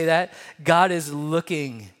I just say that? God is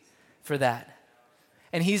looking for that.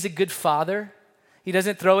 And he's a good father. He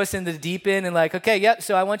doesn't throw us in the deep end and like, okay, yep,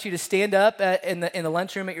 so I want you to stand up in the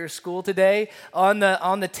lunchroom at your school today on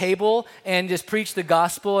the table and just preach the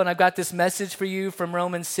gospel. And I've got this message for you from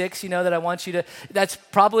Romans 6, that I want you to, that's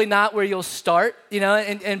probably not where you'll start,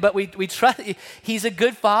 but we trust, he's a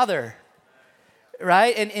good father,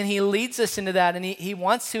 right? And he leads us into that, and he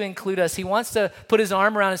wants to include us. He wants to put his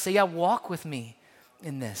arm around and say, yeah, walk with me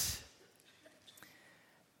in this.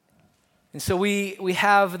 And so we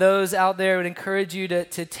have those out there. I would encourage you to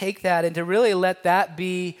take that and to really let that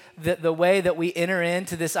be the way that we enter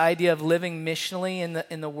into this idea of living missionally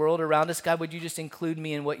in the world around us. God, would you just include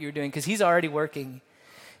me in what you're doing? Because he's already working.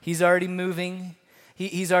 He's already moving.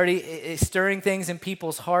 He's already stirring things in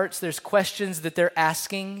people's hearts. There's questions that they're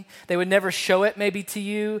asking. They would never show it maybe to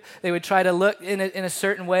you. They would try to look in a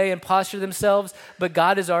certain way and posture themselves. But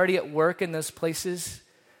God is already at work in those places.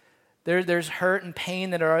 There's hurt and pain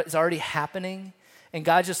that is already happening. And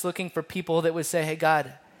God's just looking for people that would say, hey,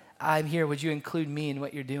 God, I'm here. Would you include me in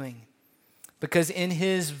what you're doing? Because in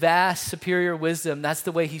his vast, superior wisdom, that's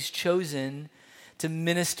the way he's chosen to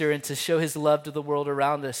minister and to show his love to the world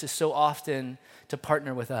around us, is so often to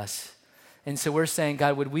partner with us. And so we're saying,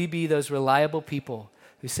 God, would we be those reliable people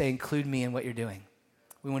who say, include me in what you're doing?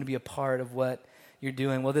 We want to be a part of what you're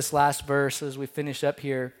doing. Well, this last verse, as we finish up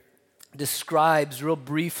here, describes real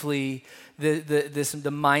briefly the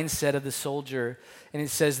mindset of the soldier. And it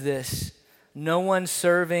says this: no one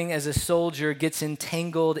serving as a soldier gets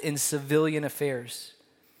entangled in civilian affairs,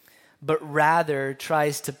 but rather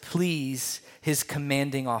tries to please his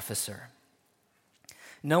commanding officer.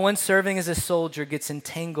 No one serving as a soldier gets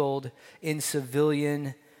entangled in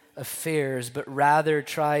civilian affairs, but rather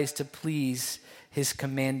tries to please his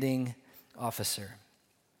commanding officer.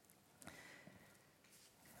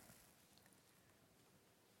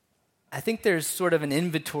 I think there's sort of an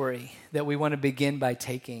inventory that we want to begin by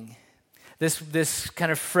taking. This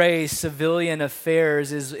kind of phrase, civilian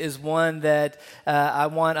affairs, is one that I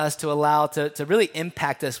want us to allow to really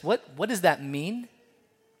impact us. What does that mean?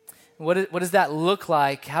 What does that look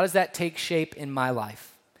like? How does that take shape in my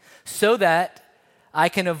life? So that I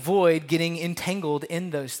can avoid getting entangled in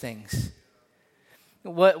those things.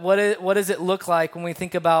 What does it look like when we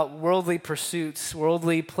think about worldly pursuits,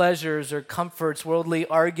 worldly pleasures or comforts, worldly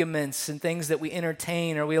arguments and things that we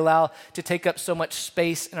entertain or we allow to take up so much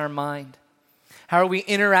space in our mind? How are we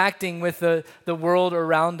interacting with the world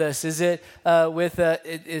around us? Is it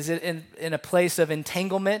in a place of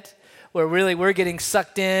entanglement where really we're getting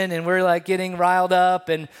sucked in and we're like getting riled up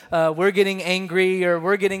and we're getting angry or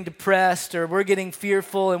we're getting depressed or we're getting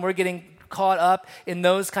fearful and we're getting caught up in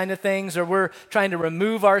those kind of things, or we're trying to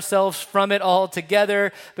remove ourselves from it altogether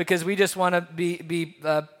because we just want to be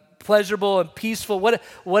pleasurable and peaceful? What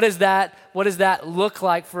does that look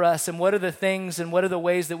like for us? And what are the things and what are the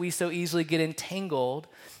ways that we so easily get entangled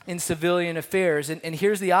in civilian affairs? And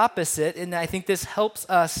here's the opposite, and I think this helps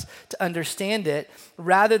us to understand it.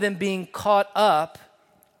 Rather than being caught up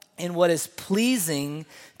in what is pleasing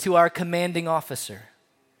to our commanding officer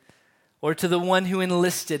or to the one who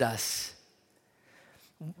enlisted us.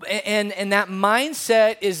 And that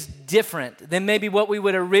mindset is different than maybe what we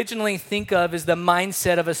would originally think of as the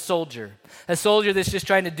mindset of a soldier. A soldier that's just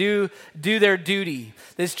trying to do their duty.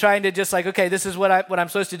 That's trying to just like, okay, this is what I'm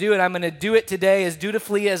supposed to do, and I'm going to do it today as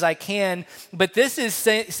dutifully as I can. But this is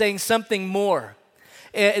saying something more.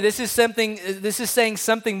 This is saying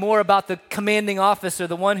something more about the commanding officer,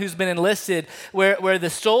 the one who's been enlisted, where the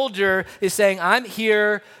soldier is saying, I'm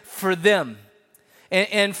here for them.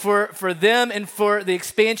 And for them and for the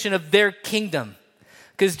expansion of their kingdom.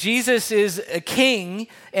 Because Jesus is a king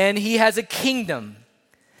and he has a kingdom.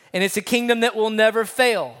 And it's a kingdom that will never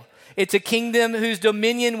fail. It's a kingdom whose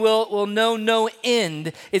dominion will know no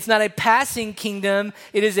end. It's not a passing kingdom.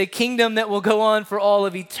 It is a kingdom that will go on for all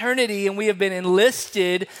of eternity. And we have been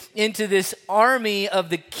enlisted into this army of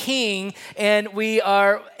the king. And we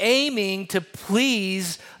are aiming to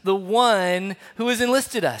please the one who has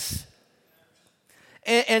enlisted us.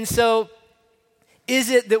 And so, is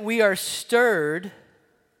it that we are stirred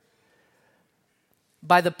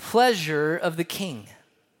by the pleasure of the king?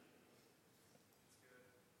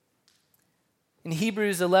 In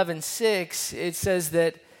Hebrews 11:6, it says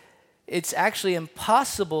that it's actually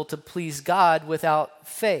impossible to please God without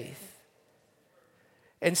faith.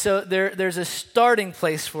 And so there's a starting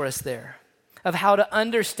place for us there of how to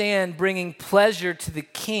understand bringing pleasure to the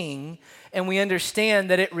king, and we understand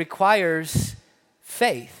that it requires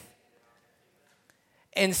faith.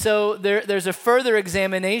 And so there's a further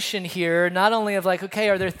examination here, not only of like, okay,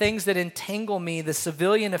 are there things that entangle me, the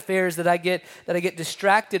civilian affairs that I get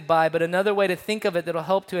distracted by, but another way to think of it that'll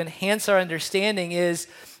help to enhance our understanding is,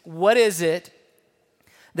 what is it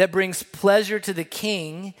that brings pleasure to the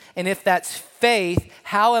king? And if that's faith,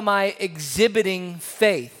 how am I exhibiting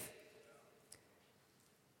faith?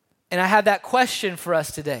 And I have that question for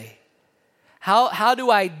us today. How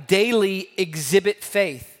do I daily exhibit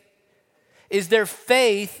faith? Is there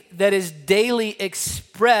faith that is daily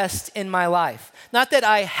expressed in my life? Not that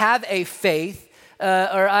I have a faith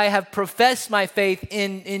or I have professed my faith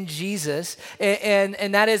in Jesus,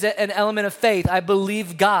 and that is an element of faith. I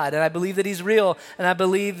believe God, and I believe that he's real, and I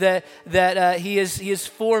believe that he is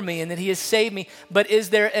for me and that he has saved me. But is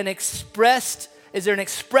there an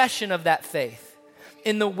expression of that faith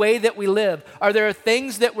in the way that we live? Are there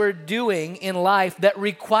things that we're doing in life that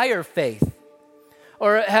require faith?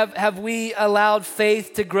 Or have we allowed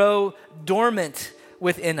faith to grow dormant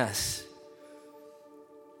within us?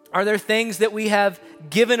 Are there things that we have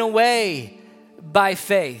given away by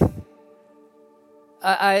faith?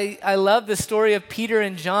 I love the story of Peter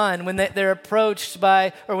and John when they're approached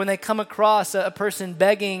by, or when they come across a person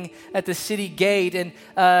begging at the city gate, and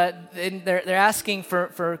they're asking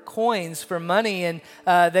for coins, for money, and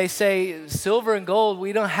they say, silver and gold,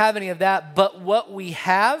 we don't have any of that, but what we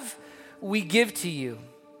have, we give to you.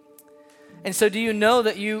 And so do you know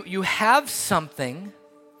that you have something?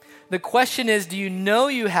 The question is, do you know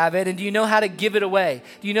you have it, and do you know how to give it away?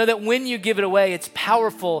 Do you know that when you give it away, it's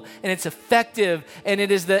powerful and it's effective, and it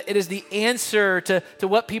is the answer to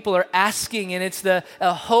what people are asking, and it's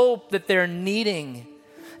a hope that they're needing?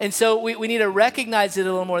 And so we need to recognize it a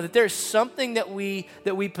little more, that there's something that we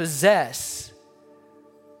possess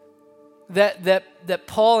that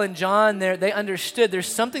Paul and John they understood. There's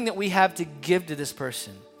something that we have to give to this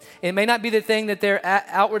person. It may not be the thing that they're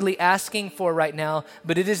outwardly asking for right now,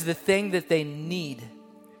 but it is the thing that they need.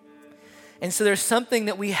 And so there's something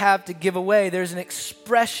that we have to give away. There's an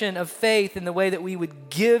expression of faith in the way that we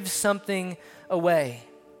would give something away.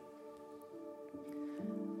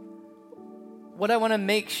 What I want to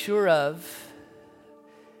make sure of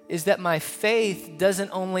is that my faith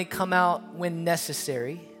doesn't only come out when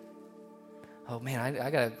necessary. Oh man,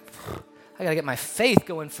 I gotta get my faith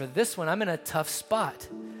going for this one. I'm in a tough spot.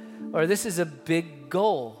 Or this is a big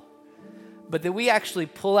goal. But that we actually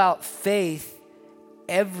pull out faith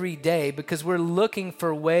every day because we're looking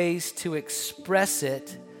for ways to express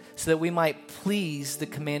it so that we might please the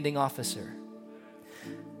commanding officer.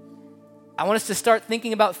 I want us to start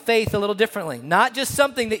thinking about faith a little differently. Not just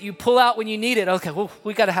something that you pull out when you need it. Okay, well,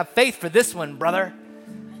 we got to have faith for this one, brother.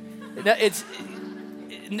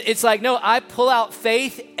 It's like, no, I pull out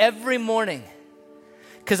faith every morning.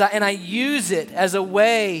 And I use it as a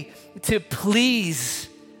way to please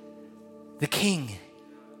the King.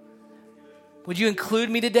 Would you include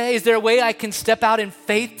me today? Is there a way I can step out in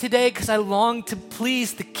faith today because I long to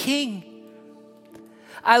please the King?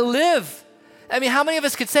 I live. I mean, how many of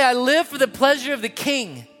us could say, I live for the pleasure of the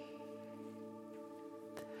King?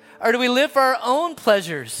 Or do we live for our own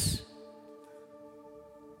pleasures?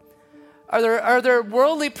 Are there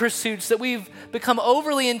worldly pursuits that we've become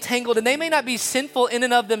overly entangled, and they may not be sinful in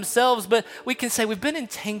and of themselves, but we can say we've been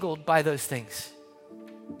entangled by those things.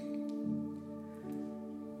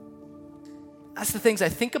 That's the things I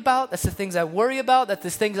think about. That's the things I worry about. That's the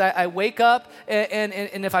things I wake up,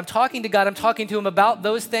 and if I'm talking to God, I'm talking to him about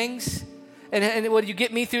those things. And would you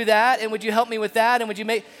get me through that? And would you help me with that? And would you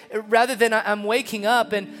make, rather than I'm waking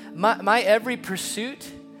up and my every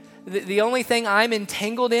pursuit, the only thing I'm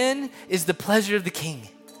entangled in is the pleasure of the King.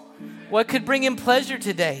 What could bring him pleasure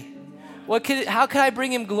today? How could I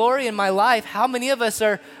bring him glory in my life? How many of us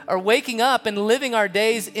are waking up and living our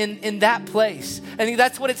days in that place? I think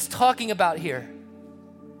that's what it's talking about here.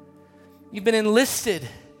 You've been enlisted,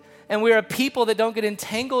 and we're a people that don't get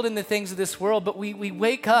entangled in the things of this world, but we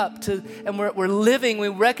wake up and we're living. We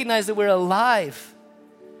recognize that we're alive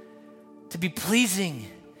to be pleasing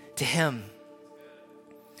to him.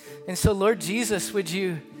 And so, Lord Jesus, would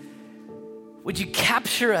you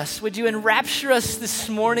capture us? Would you enrapture us this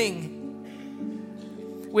morning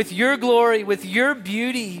with your glory, with your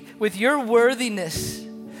beauty, with your worthiness?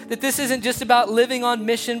 That this isn't just about living on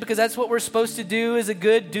mission because that's what we're supposed to do as a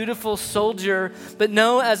good, dutiful soldier, but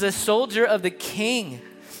no, as a soldier of the King,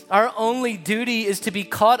 our only duty is to be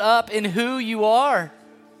caught up in who you are.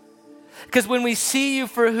 Because when we see you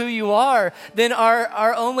for who you are, then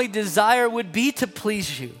our only desire would be to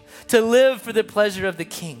please you, to live for the pleasure of the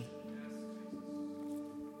King.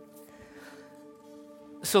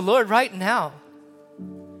 So Lord, right now,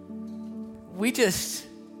 we just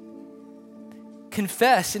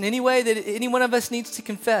confess in any way that any one of us needs to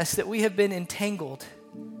confess that we have been entangled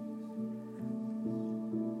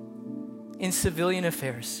in civilian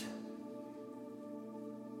affairs,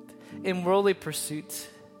 in worldly pursuits,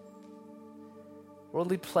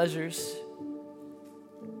 worldly pleasures,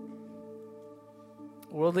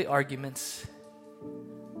 worldly arguments.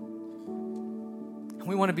 And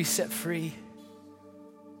we want to be set free.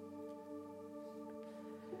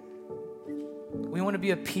 We want to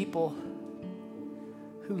be a people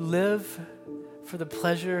who live for the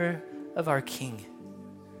pleasure of our King,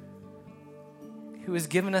 who has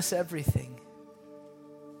given us everything,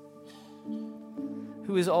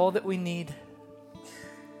 who is all that we need.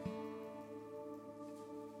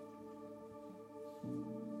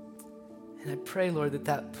 And I pray, Lord,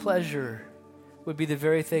 that pleasure would be the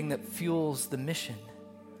very thing that fuels the mission,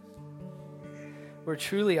 where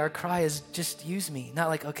truly our cry is just use me, not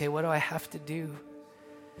like, okay, what do I have to do?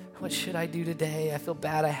 What should I do today? I feel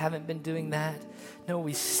bad I haven't been doing that. No,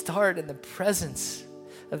 we start in the presence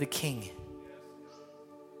of the King.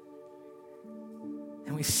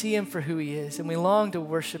 And we see him for who he is, and we long to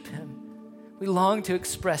worship him. We long to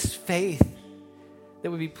express faith that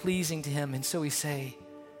would be pleasing to him. And so we say,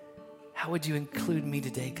 how would you include me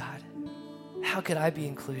today, God? How could I be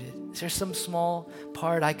included? Is there some small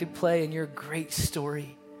part I could play in your great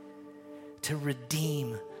story to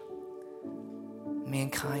redeem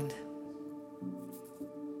mankind?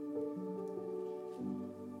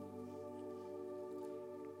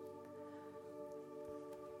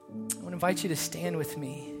 I want to invite you to stand with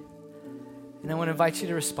me, and I want to invite you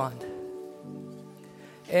to respond.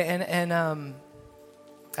 And I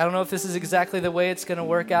don't know if this is exactly the way it's going to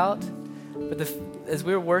work out, but as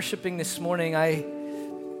we were worshiping this morning, I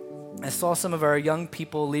saw some of our young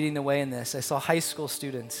people leading the way in this. I saw high school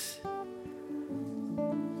students,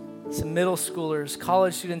 some middle schoolers,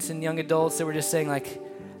 college students, and young adults that were just saying, like,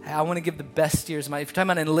 hey, I want to give the best years of my life. If you're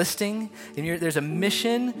talking about enlisting, and there's a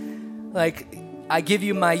mission, like, I give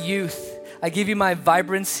you my youth. I give you my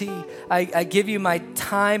vibrancy. I give you my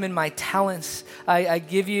time and my talents. I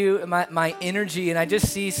give you my energy, and I just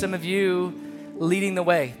see some of you leading the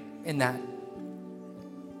way in that.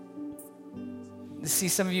 To see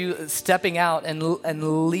some of you stepping out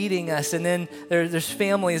and leading us, and then there's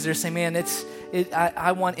families that are saying, man,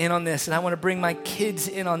 I want in on this, and I want to bring my kids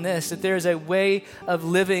in on this, that there's a way of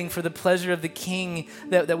living for the pleasure of the King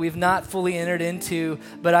that we've not fully entered into,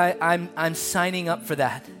 but I'm signing up for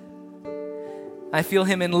that. I feel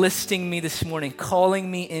him enlisting me this morning,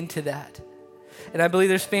 calling me into that. And I believe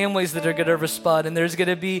there's families that are going to respond, and there's going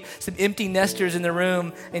to be some empty nesters in the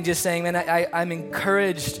room and just saying, man, I'm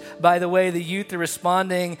encouraged by the way the youth are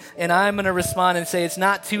responding, and I'm going to respond and say, it's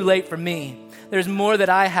not too late for me. There's more that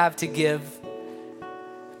I have to give,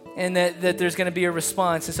 and that there's going to be a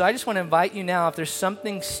response. And so I just want to invite you now, if there's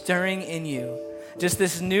something stirring in you, just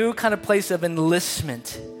this new kind of place of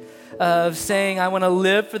enlistment, of saying, I want to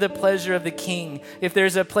live for the pleasure of the King. If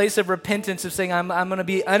there's a place of repentance of saying, I'm going to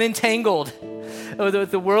be unentangled with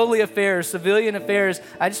the worldly affairs, civilian affairs,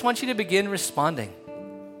 I just want you to begin responding.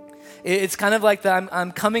 It's kind of like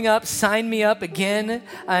I'm coming up, sign me up again.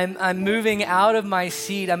 I'm moving out of my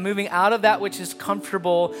seat. I'm moving out of that which is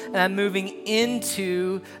comfortable, and I'm moving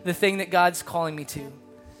into the thing that God's calling me to.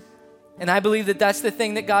 And I believe that that's the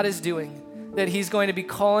thing that God is doing, that he's going to be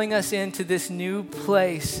calling us into this new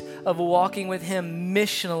place of walking with him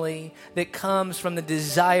missionally that comes from the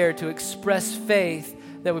desire to express faith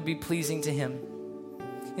that would be pleasing to him.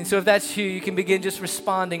 And so if that's you, you can begin just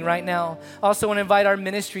responding right now. I also want to invite our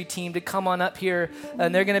ministry team to come on up here,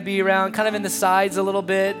 and they're going to be around kind of in the sides a little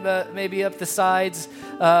bit, maybe up the sides.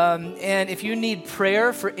 And if you need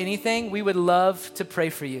prayer for anything, we would love to pray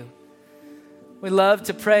for you. We love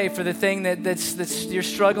to pray for the thing that's you're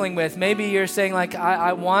struggling with. Maybe you're saying like,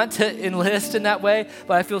 I want to enlist in that way,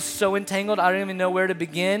 but I feel so entangled, I don't even know where to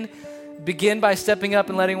begin. Begin by stepping up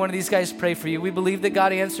and letting one of these guys pray for you. We believe that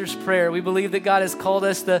God answers prayer. We believe that God has called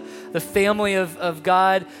us the family of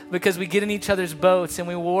God because we get in each other's boats and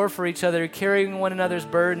we war for each other, carrying one another's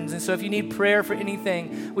burdens. And so if you need prayer for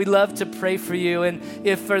anything, we'd love to pray for you. And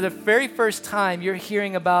if for the very first time you're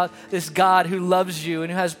hearing about this God who loves you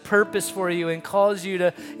and who has purpose for you and calls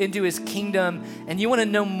you into his kingdom, and you want to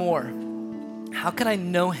know more, how can I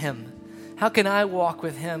know him? How can I walk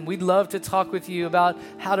with him? We'd love to talk with you about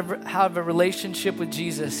how to have a relationship with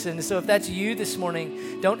Jesus. And so if that's you this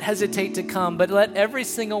morning, don't hesitate to come, but let every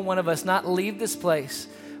single one of us not leave this place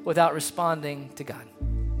without responding to God.